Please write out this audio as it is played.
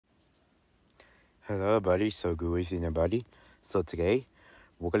Hello, buddy. So good evening, everybody. So today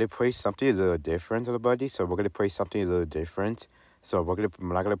we're gonna play something a little different, everybody. So we're gonna play something a little different. So I'm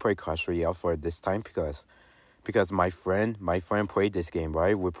not gonna play Clash Royale for this time because my friend played this game,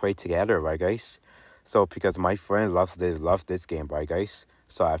 right? We played together, right, guys? So because my friend loves this game, right, guys?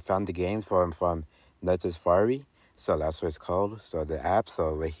 So I found the game from Neta Safari. So that's what it's called. So the app.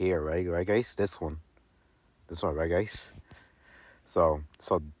 So right here, right, guys. This one, right, guys. So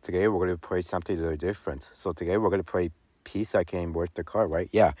today we're gonna play something a little different. So today we're gonna play Pizza Game Worth the Card, right?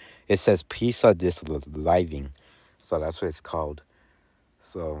 Yeah, it says Pizza Living, so that's what it's called.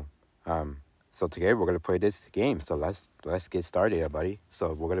 So um, so today we're gonna play this game. So let's get started, everybody.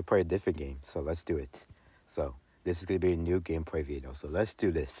 So we're gonna play a different game. So let's do it. So this is gonna be a new gameplay video. So let's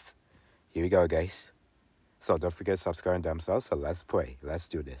do this. Here we go, guys. So don't forget to subscribe and thumbs up. So let's play. Let's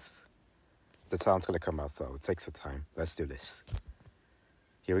do this. The sound's gonna come out, so it takes some time. Let's do this.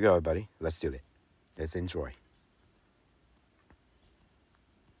 Here we go, everybody. Let's do it. Let's enjoy.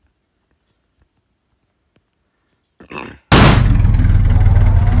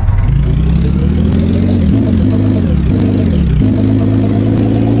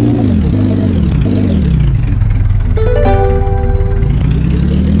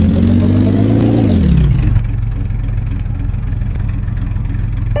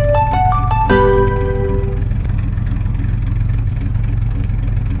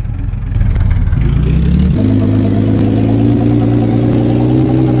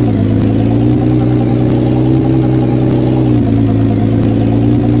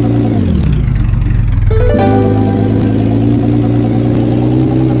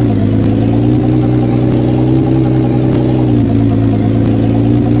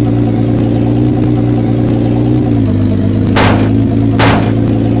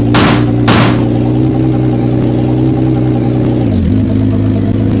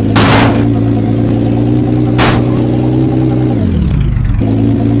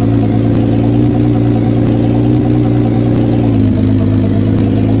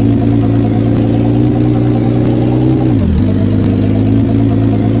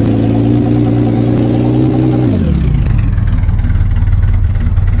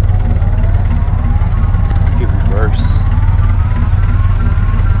 Keep reverse.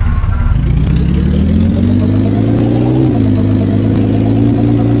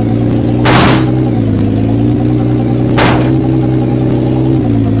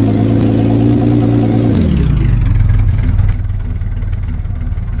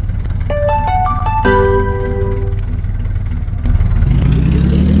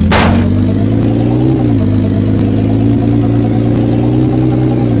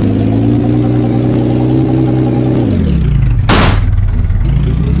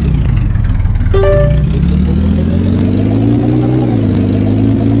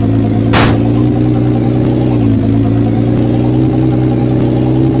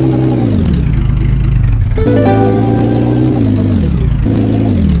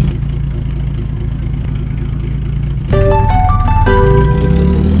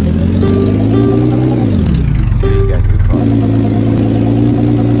 Okay, you got a new card.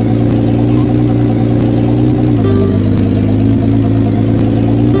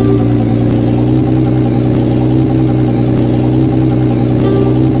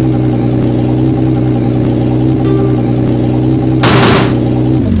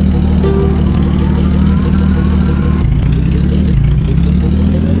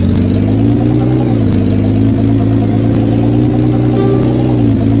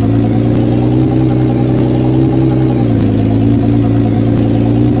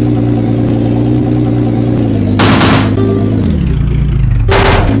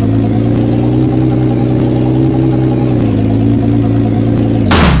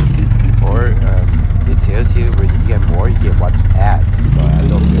 Or it tells you when you get more, you get watch ads. But I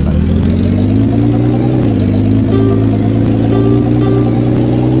don't feel like this.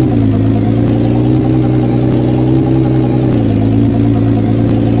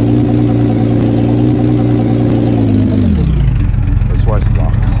 This one's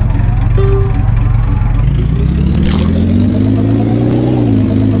locked.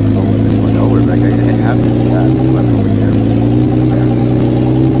 Oh, this one over. Like it happens. Yeah, this one over here. Yeah.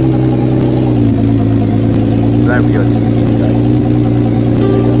 It's not real, just a game, guys.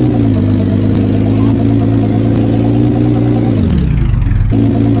 There you go.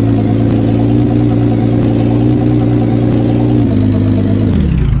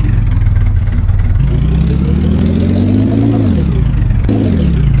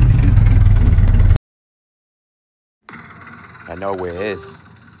 I know where it is.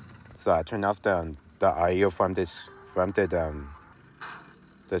 So I turned off the audio from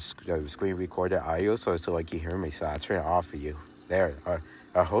the screen recorder audio so like you hear me. So I turn it off for you. There.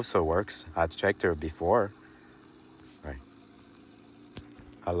 I hope so works. I checked it before. Right.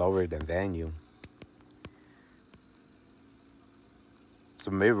 I lowered the venue.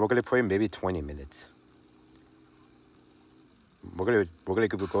 So maybe we're gonna play maybe 20 minutes. We're gonna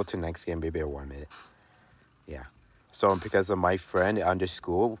go to the next game maybe 1 minute. Yeah. So because of my friend under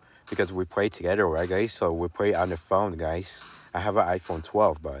school, because we play together, right, guys? So we play on the phone, guys. I have an iPhone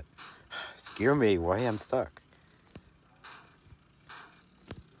 12, but scare me. Why I'm stuck?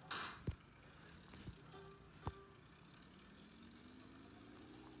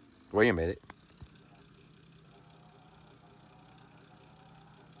 Wait a minute.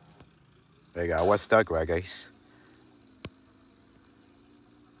 There you go. I was stuck, right, guys?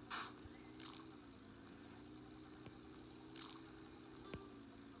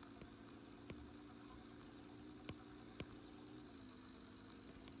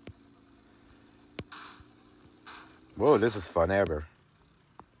 Whoa, this is fun ever.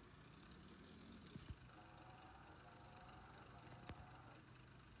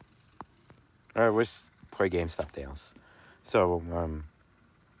 All right, let's play GameStop Dance. So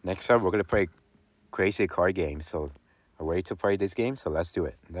next time we're gonna play crazy card games. So a way to play this game. So let's do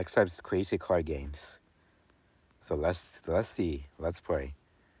it. Next time it's crazy card games. So let's see. Let's play.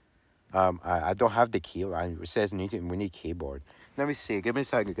 I don't have the key. It says we need keyboard. Let me see. Give me a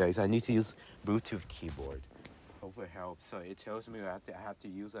second, guys. I need to use Bluetooth keyboard. Hope it helps. So it tells me I have to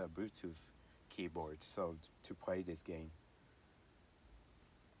use a Bluetooth keyboard so to play this game.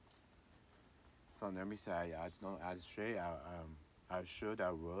 So let me say I don't I straight I should I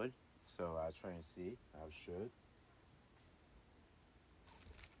would. So I'll try and see. I should.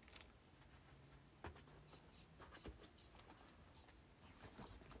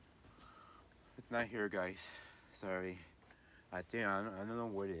 It's not here, guys. Sorry. I think I don't know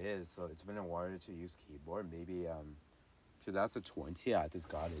what it is. So it's been a while to use keyboard. Maybe 2020. I just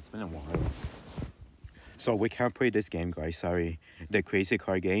got it. It's been a while. So we can't play this game, guys. Sorry. The crazy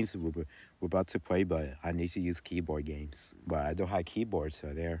card games we're about to play, but I need to use keyboard games. But I don't have keyboard, so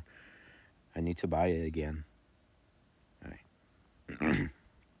there. I need to buy it again. All right.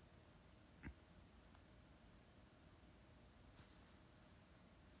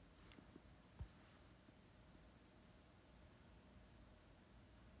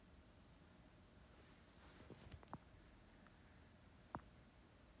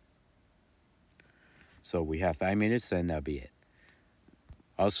 So we have 5 minutes, and that'll be it.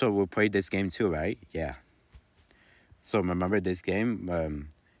 Also, we'll play this game too, right? Yeah. So remember this game.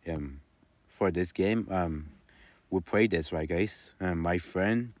 For this game, we'll play this, right, guys? My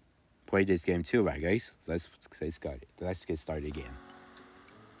friend played this game too, right, guys? Let's get started again.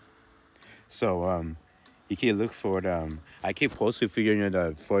 So you can look for the I keep posting for you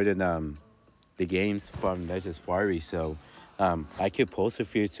the games from Legends Fiery. So I keep posting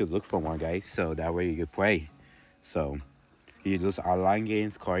for you to look for one, guys. So that way you can play. So you use online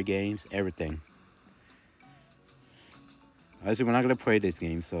games, card games, everything. Actually, we're not gonna play this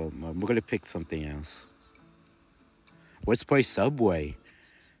game, so we're gonna pick something else. Let's play Subway.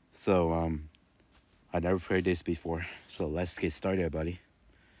 So I never played this before, so let's get started, buddy.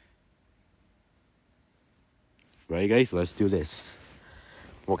 Ready, guys? Let's do this.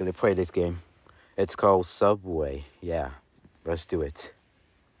 We're gonna play this game. It's called Subway. Yeah, let's do it.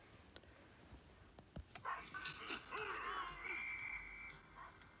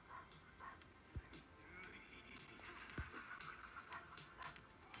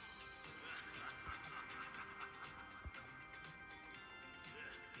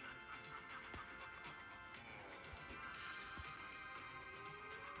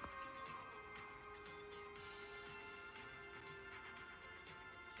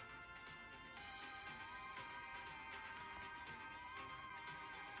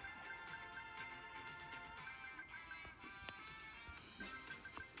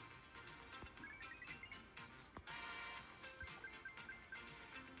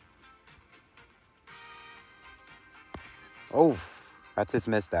 Oh, I just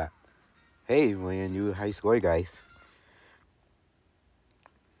missed that. Hey, we're in new high score, guys.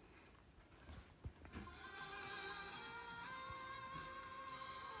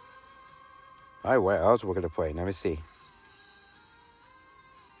 All right, what else we're gonna play? Let me see.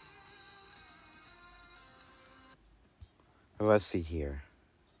 Let's see here.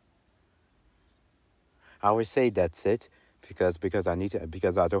 I would say that's it because I need to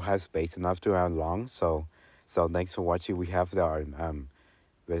because I don't have space enough to run long. So thanks for watching. We have our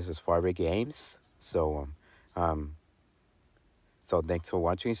versus Fiber games. So thanks for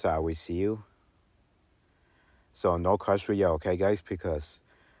watching. So I will see you. So no crush for you, okay, guys? Because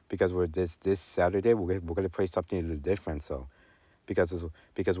because we're this Saturday we're gonna play something a little different. So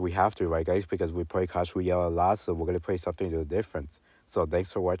because we have to, right, guys? Because we play Clash Royale a lot, so we're gonna play something a little different. So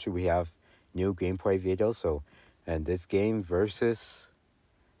thanks for watching. We have new gameplay videos. So and this game versus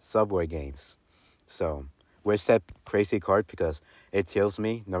Subway games. So where's that crazy card? Because it tells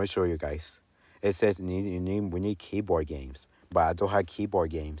me. Let me show you guys. It says we need keyboard games, but I don't have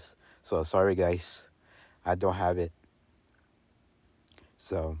keyboard games. So sorry guys, I don't have it.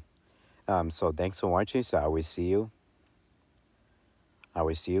 So so thanks for watching. So I will see you. I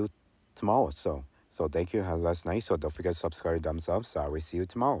will see you tomorrow. So thank you. Have a nice night. So don't forget to subscribe, thumbs up. So I will see you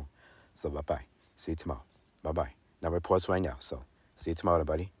tomorrow. So bye bye. See you tomorrow. Bye bye. Now we're paused right now. So see you tomorrow,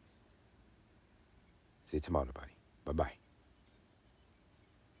 everybody. See you tomorrow, everybody. Bye bye.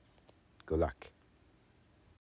 Good luck.